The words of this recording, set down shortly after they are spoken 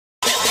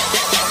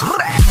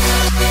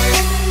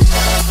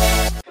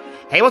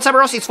Hey, what's up,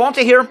 bros? It's Fonte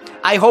here.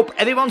 I hope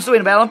everyone's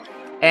doing well.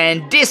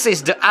 And this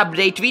is the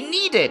update we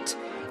needed.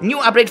 New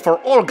update for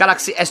all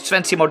Galaxy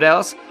S20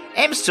 models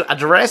aims to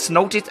address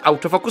noted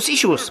autofocus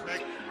issues.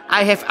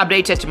 I have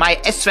updated my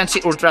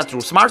S20 Ultra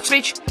through Smart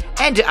Switch,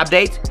 and the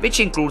update, which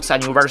includes a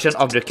new version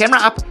of the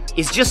camera app,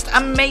 is just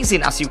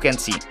amazing, as you can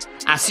see.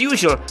 As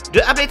usual,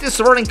 the update is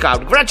rolling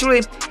out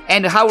gradually,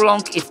 and how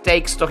long it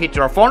takes to hit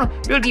your phone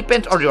will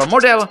depend on your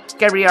model,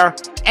 carrier,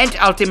 and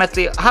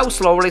ultimately how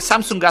slowly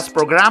Samsung has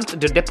programmed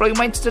the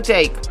deployment to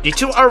take.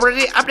 Did you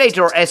already update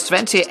your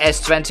S20,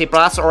 S20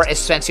 Plus or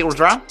S20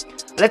 Ultra?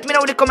 Let me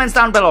know in the comments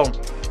down below.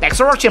 Thanks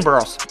for watching,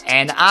 bros,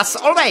 and as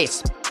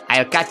always,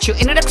 I'll catch you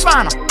in the next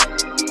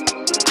one.